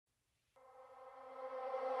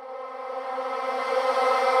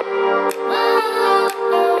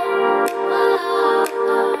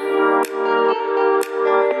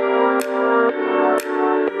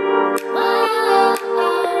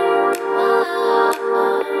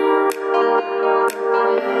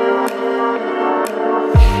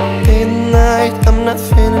not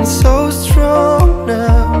feeling so strong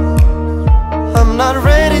now. I'm not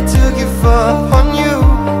ready to give up on you.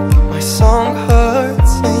 My song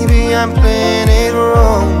hurts, maybe I'm playing it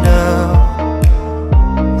wrong now.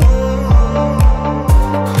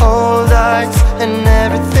 Cold eyes and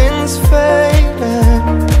everything's fading,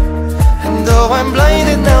 and though I'm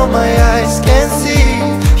blinded now my eyes can't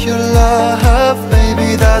see. Your love,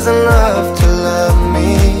 baby, doesn't love to love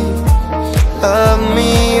me. Love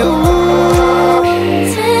me, ooh.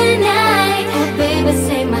 Tonight, oh baby,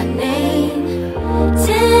 say my name.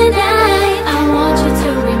 Tonight, I want you to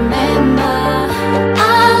remember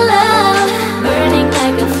our love burning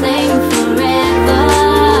like a flame forever.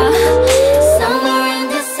 Summer in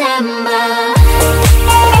December.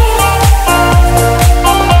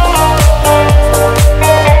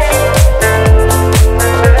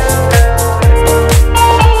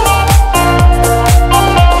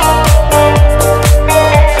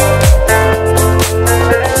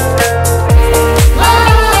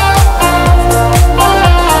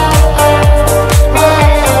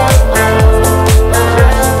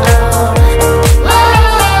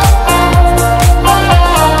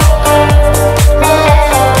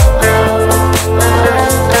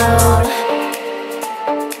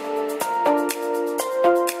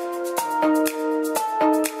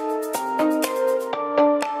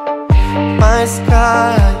 My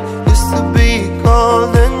sky